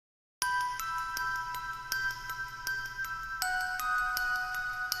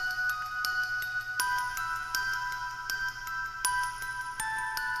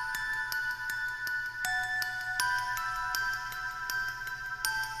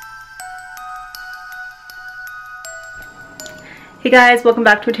Hey guys, welcome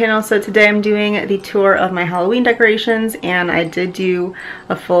back to my channel. So today I'm doing the tour of my Halloween decorations, and I did do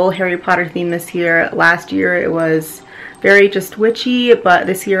a full Harry Potter theme this year. Last year it was very just witchy, but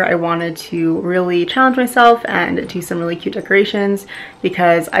this year I wanted to really challenge myself and do some really cute decorations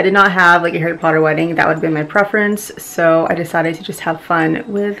because I did not have like a Harry Potter wedding. That would have been my preference, so I decided to just have fun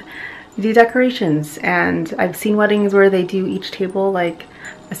with the decorations. And I've seen weddings where they do each table like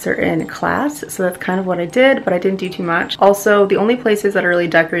a certain class, so that's kind of what I did, but I didn't do too much. Also, the only places that are really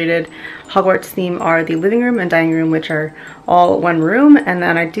decorated Hogwarts theme are the living room and dining room, which are all one room, and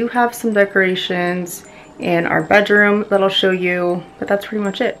then I do have some decorations in our bedroom that I'll show you, but that's pretty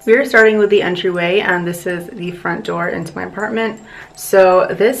much it. We're starting with the entryway, and this is the front door into my apartment. So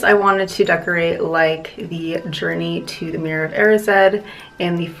this I wanted to decorate like the journey to the Mirror of Erised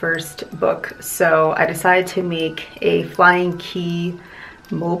in the first book. So I decided to make a flying key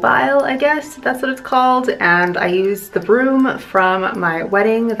mobile, I guess that's what it's called, and I used the broom from my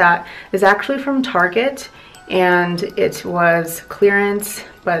wedding that is actually from Target, and it was clearance,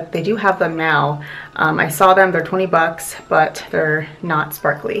 but they do have them now. I saw them, they're 20 bucks, but they're not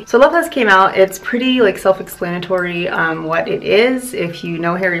sparkly. So I love how this came out. It's pretty like self-explanatory what it is if you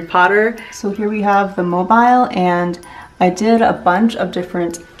know Harry Potter. So here we have the mobile, and I did a bunch of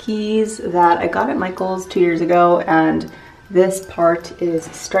different keys that I got at Michael's 2 years ago, and this part is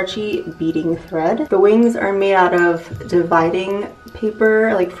stretchy beading thread. The wings are made out of dividing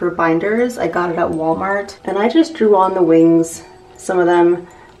paper, like for binders. I got it at Walmart, and I just drew on the wings. Some of them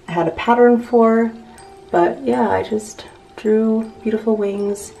I had a pattern for, but yeah, I just drew beautiful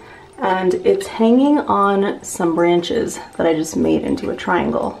wings, and it's hanging on some branches that I just made into a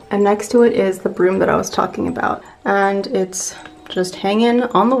triangle. And next to it is the broom that I was talking about, and it's just hanging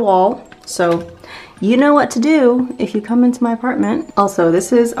on the wall. So you know what to do if you come into my apartment. Also,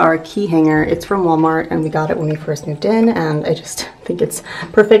 this is our key hanger. It's from Walmart, and we got it when we first moved in, and I just think it's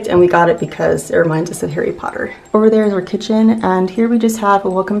perfect, and we got it because it reminds us of Harry Potter. Over there is our kitchen, and here we just have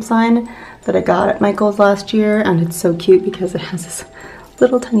a welcome sign that I got at Michael's last year, and it's so cute because it has this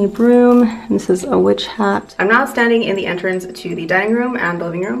little tiny broom, and this is a witch hat. I'm now standing in the entrance to the dining room and the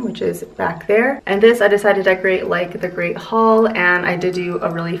living room, which is back there. And this I decided to decorate like the Great Hall, and I did do a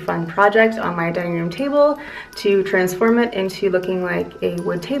really fun project on my dining room table to transform it into looking like a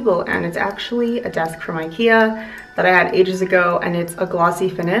wood table, and it's actually a desk from IKEA that I had ages ago, and it's a glossy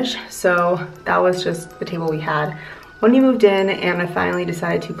finish, so that was just the table we had when we moved in, and I finally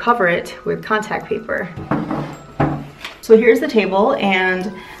decided to cover it with contact paper. So here's the table,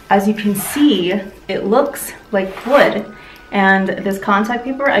 and as you can see, it looks like wood. And this contact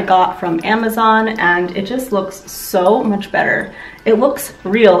paper I got from Amazon, and it just looks so much better. It looks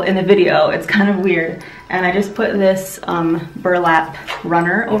real in the video, it's kind of weird. And I just put this burlap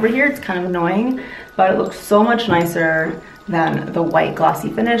runner over here. It's kind of annoying, but it looks so much nicer than the white glossy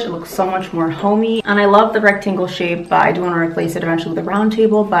finish. It looks so much more homey, and I love the rectangle shape, but I do want to replace it eventually with a round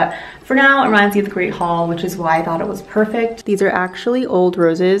table. But for now, it reminds me of the Great Hall, which is why I thought it was perfect. These are actually old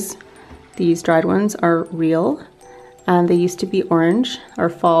roses. These dried ones are real, and they used to be orange or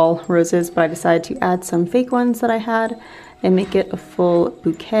fall roses, but I decided to add some fake ones that I had and make it a full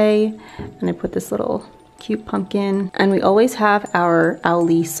bouquet. And I put this little cute pumpkin, and we always have our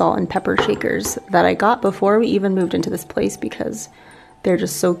owlie salt and pepper shakers that I got before we even moved into this place because they're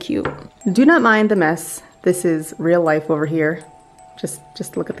just so cute. Do not mind the mess. This is real life over here.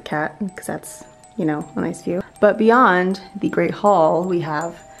 Just look at the cat, because that's, you know, a nice view. But beyond the Great Hall, we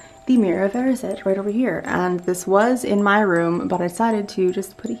have the Mirror of Erised right over here, and this was in my room, but I decided to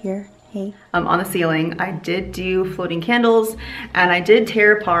just put it here. Hey. On the ceiling, I did do floating candles, and I did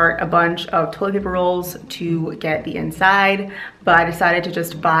tear apart a bunch of toilet paper rolls to get the inside, but I decided to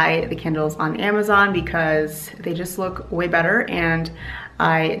just buy the candles on Amazon because they just look way better. And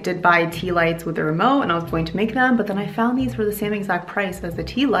I did buy tea lights with the remote, and I was going to make them, but then I found these were the same exact price as the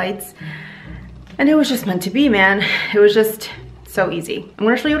tea lights, and it was just meant to be, man. It was just so easy. I'm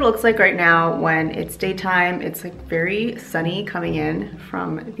gonna show you what it looks like right now when it's daytime. It's like very sunny coming in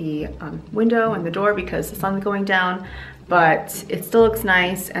from the window and the door because the sun's going down, but it still looks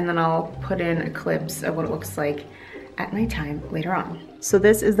nice. And then I'll put in clips of what it looks like at nighttime later on. So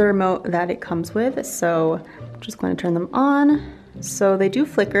this is the remote that it comes with. So I'm just going to turn them on. So they do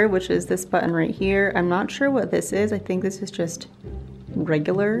flicker, which is this button right here. I'm not sure what this is. I think this is just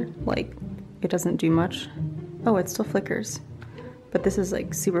regular, like it doesn't do much. Oh, it still flickers, but this is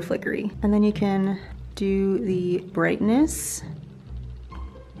like super flickery. And then you can do the brightness.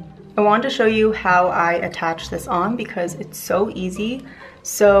 I wanted to show you how I attach this on because it's so easy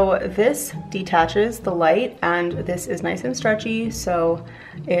So this detaches the light, and this is nice and stretchy so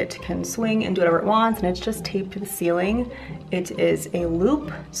it can swing and do whatever it wants, and it's just taped to the ceiling. It is a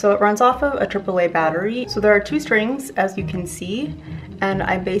loop, so it runs off of a AAA battery. So there are 2 strings, as you can see, and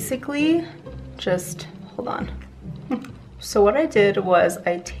I basically just, hold on. So what I did was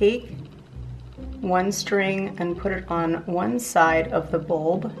I take one string and put it on one side of the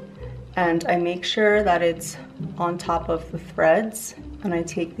bulb, and I make sure that it's on top of the threads, and I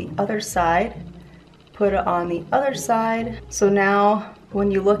take the other side, put it on the other side. So now when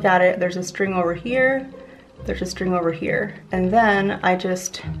you look at it, there's a string over here, there's a string over here, and then I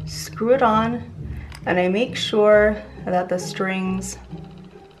just screw it on, and I make sure that the strings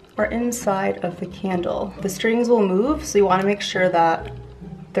are inside of the candle. The strings will move, so you want to make sure that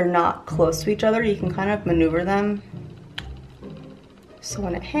they're not close to each other. You can kind of maneuver them. So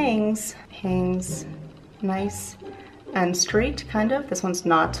when it hangs nice and straight, kind of. This one's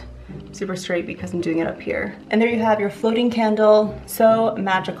not super straight because I'm doing it up here. And there you have your floating candle. So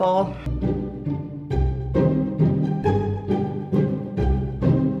magical.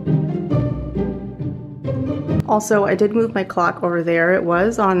 Also, I did move my clock over there. It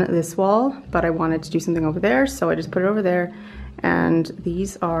was on this wall, but I wanted to do something over there, so I just put it over there. And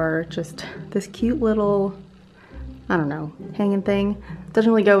these are just this cute little, I don't know, hanging thing. Doesn't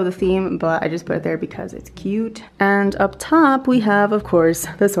really go with the theme, but I just put it there because it's cute. And up top we have, of course,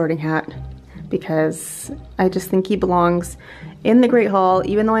 the sorting hat, because I just think he belongs in the Great Hall,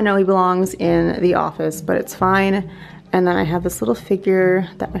 even though I know he belongs in the office, but it's fine. And then I have this little figure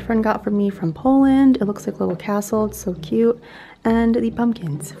that my friend got for me from Poland. It looks like a little castle, it's so cute. And the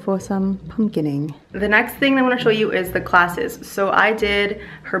pumpkins for some pumpkining. The next thing I want to show you is the classes. So I did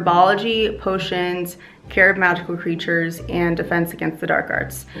herbology, potions, care of magical creatures, and defense against the dark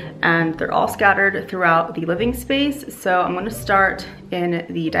arts. And they're all scattered throughout the living space. So I'm going to start in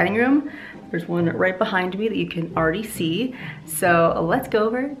the dining room. There's one right behind me that you can already see. So let's go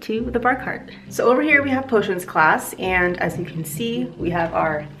over to the bar cart. So over here we have potions class, and as you can see, we have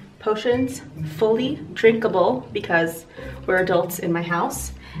our potions fully drinkable because we're adults in my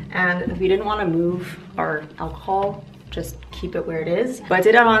house, and we didn't want to move our alcohol, just keep it where it is. But I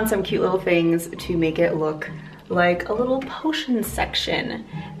did add on some cute little things to make it look like a little potion section.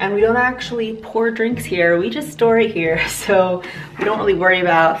 And we don't actually pour drinks here, we just store it here, so we don't really worry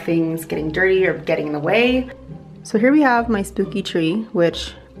about things getting dirty or getting in the way. So here we have my spooky tree,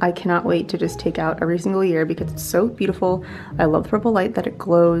 which I cannot wait to just take out every single year because it's so beautiful. I love the purple light that it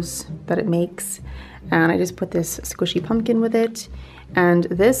glows, that it makes. And I just put this squishy pumpkin with it. And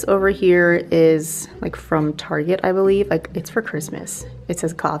this over here is like from Target, I believe. Like, it's for Christmas. It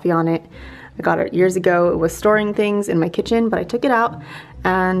says coffee on it. I got it years ago. It was storing things in my kitchen, but I took it out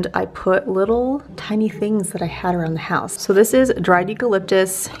and I put little tiny things that I had around the house. So this is dried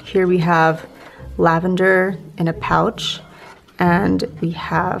eucalyptus. Here we have lavender in a pouch. And we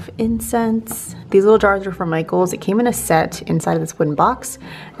have incense. These little jars are from Michael's. It came in a set inside of this wooden box.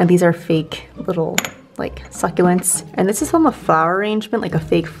 And these are fake little like succulents. And this is from a flower arrangement, like a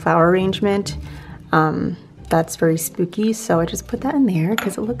fake flower arrangement. That's very spooky. So I just put that in there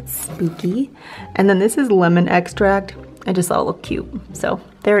because it looked spooky. And then this is lemon extract. I just thought it looked cute. So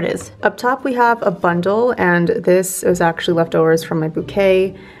there it is. Up top we have a bundle, and this is actually leftovers from my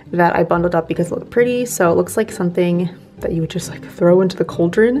bouquet that I bundled up because it looked pretty. So it looks like something that you would just like throw into the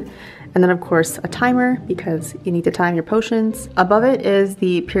cauldron. And then of course a timer because you need to time your potions. Above it is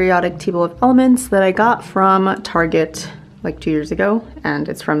the periodic table of elements that I got from Target like 2 years ago. And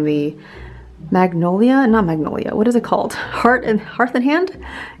it's from the not Magnolia, what is it called? Hearth and Hand?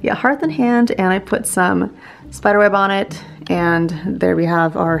 Yeah, Hearth and Hand, and I put some spiderweb on it, and there we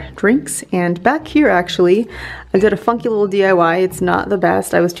have our drinks. And back here actually, I did a funky little DIY. It's not the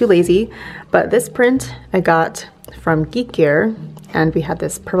best, I was too lazy, but this print I got from Geek Gear, and we had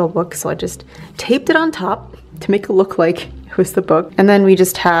this purple book, so I just taped it on top to make it look like it was the book. And then we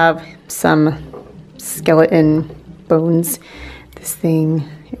just have some skeleton bones. This thing,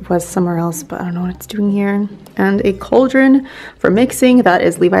 it was somewhere else, but I don't know what it's doing here. And a cauldron for mixing, that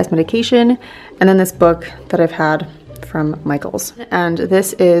is Levi's medication. And then this book that I've had from Michael's. And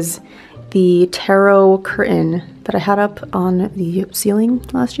this is the tarot curtain that I had up on the ceiling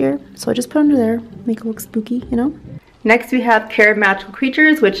last year. So I just put it under there, make it look spooky, you know? Next we have Care of Magical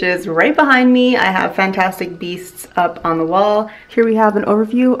Creatures, which is right behind me. I have Fantastic Beasts up on the wall. Here we have an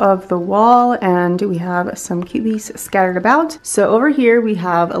overview of the wall, and we have some cuties scattered about. So over here we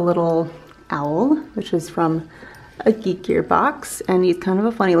have a little owl, which is from a Geek Gear box, and he's kind of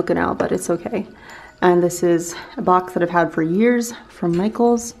a funny looking owl, but it's okay. And this is a box that I've had for years from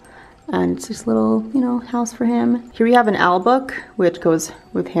Michael's. And it's just a little, you know, house for him. Here we have an owl book, which goes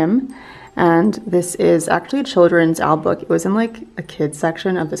with him. And this is actually a children's owl book. It was in like a kids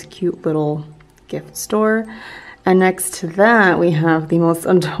section of this cute little gift store. And next to that, we have the most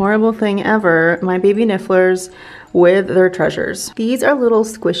adorable thing ever, my baby Nifflers with their treasures. These are little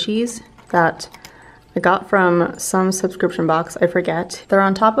squishies that I got from some subscription box, I forget. They're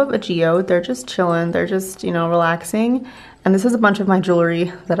on top of a geode. They're just chilling. They're just, you know, relaxing. And this is a bunch of my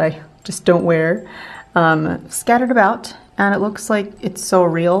jewelry that I just don't wear, scattered about. And it looks like it's so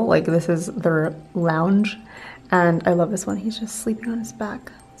real. Like this is their lounge. And I love this one. He's just sleeping on his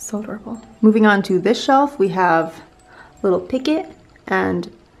back. So adorable. Moving on to this shelf, we have little Picket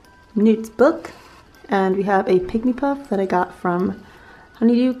and Newt's book. And we have a Pygmy Puff that I got from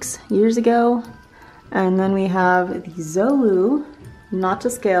Honeydukes years ago. And then we have the Zolu, not to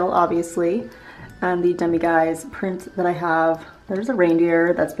scale obviously, and the Demiguise print that I have. There's a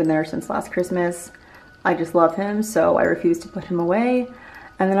reindeer that's been there since last Christmas. I just love him, so I refuse to put him away.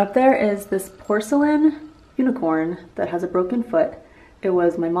 And then up there is this porcelain unicorn that has a broken foot. It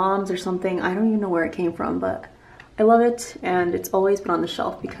was my mom's or something. I don't even know where it came from, but I love it, and it's always been on the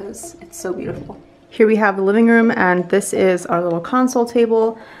shelf because it's so beautiful. Here we have the living room, and this is our little console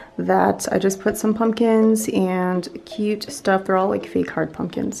table that I just put some pumpkins and cute stuff. They're all like fake hard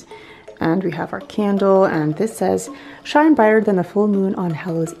pumpkins. And we have our candle, and this says, "Shine brighter than the full moon on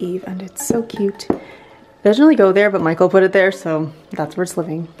Hallows Eve," and it's so cute. It doesn't really go there, but Michael put it there, so that's where it's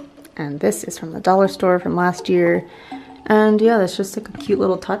living. And this is from the dollar store from last year. And yeah, that's just like a cute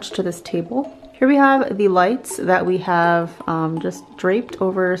little touch to this table. Here we have the lights that we have just draped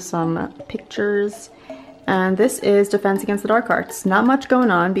over some pictures. And this is Defense Against the Dark Arts. Not much going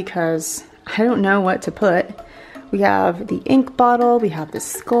on because I don't know what to put. We have the ink bottle, we have this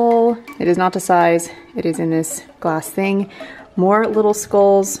skull. It is not to size, it is in this glass thing. More little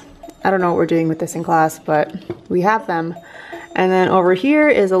skulls. I don't know what we're doing with this in class, but we have them. And then over here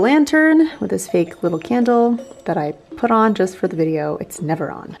is a lantern with this fake little candle that I put on just for the video. It's never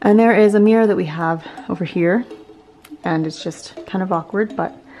on. And there is a mirror that we have over here. And it's just kind of awkward,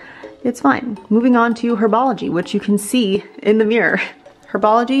 but it's fine. Moving on to herbology, which you can see in the mirror.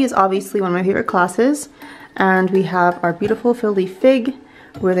 Herbology is obviously one of my favorite classes. And we have our beautiful fill-leaf fig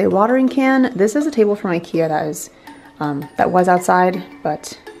with a watering can. This is a table from IKEA that was outside,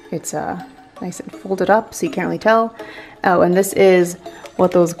 but it's nice and folded up so you can't really tell. Oh, and this is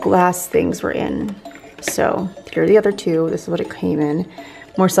what those glass things were in. So here are the other two. This is what it came in.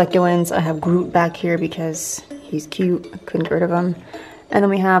 More succulents. I have Groot back here because he's cute. I couldn't get rid of him. And then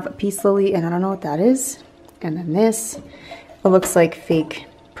we have a peace lily, and I don't know what that is. And then this. It looks like fake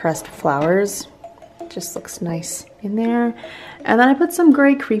pressed flowers. Just looks nice in there. And then I put some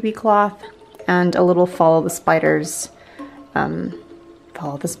gray creepy cloth and a little follow the spiders.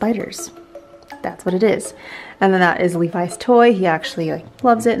 Follow the spiders. That's what it is. And then that is Levi's toy. He actually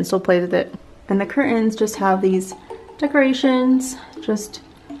loves it and still plays with it. And the curtains just have these decorations, just,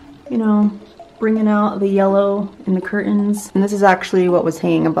 you know, bringing out the yellow in the curtains. And this is actually what was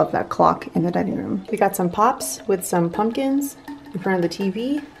hanging above that clock in the dining room. We got some pops with some pumpkins in front of the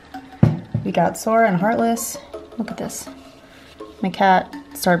TV. We got Sora and Heartless. Look at this. My cat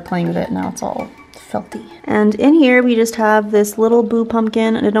started playing with it, now it's all filthy. And in here we just have this little Boo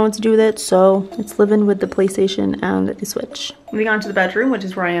pumpkin. I didn't know what to do with it, so it's living with the PlayStation and the Switch. Moving on to the bedroom, which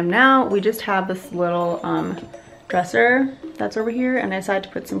is where I am now, we just have this little dresser that's over here, and I decided to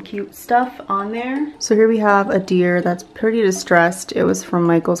put some cute stuff on there. So here we have a deer that's pretty distressed. It was from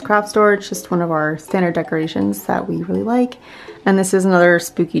Michael's craft store. It's just one of our standard decorations that we really like. And this is another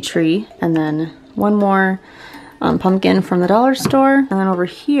spooky tree. And then one more pumpkin from the dollar store. And then over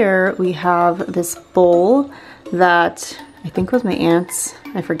here we have this bowl that I think was my aunt's,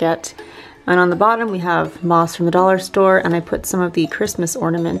 I forget. And on the bottom we have moss from the dollar store, and I put some of the Christmas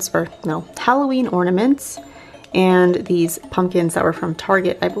ornaments, or no, Halloween ornaments, and these pumpkins that were from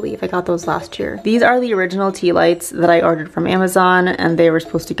Target, I believe. I got those last year. These are the original tea lights that I ordered from Amazon, and they were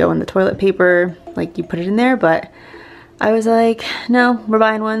supposed to go in the toilet paper, like you put it in there, but I was like, no, we're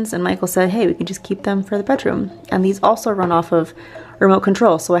buying ones. And Michael said, hey, we can just keep them for the bedroom. And these also run off of remote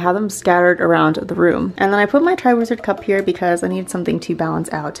control, so I have them scattered around the room. And then I put my Triwizard cup here because I needed something to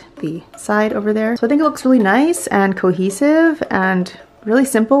balance out the side over there. So I think it looks really nice and cohesive and really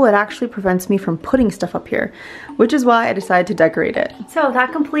simple. It actually prevents me from putting stuff up here, which is why I decided to decorate it. So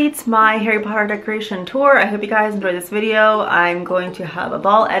that completes my Harry Potter decoration tour. I hope you guys enjoyed this video. I'm going to have a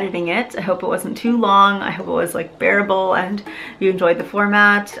ball editing it. I hope it wasn't too long. I hope it was like bearable and you enjoyed the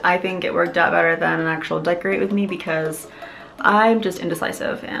format. I think it worked out better than an actual decorate with me because I'm just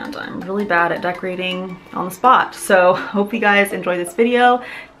indecisive and I'm really bad at decorating on the spot. So hope you guys enjoyed this video.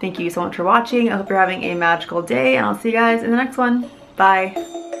 Thank you so much for watching. I hope you're having a magical day and I'll see you guys in the next one.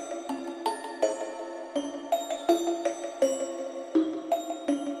 Bye.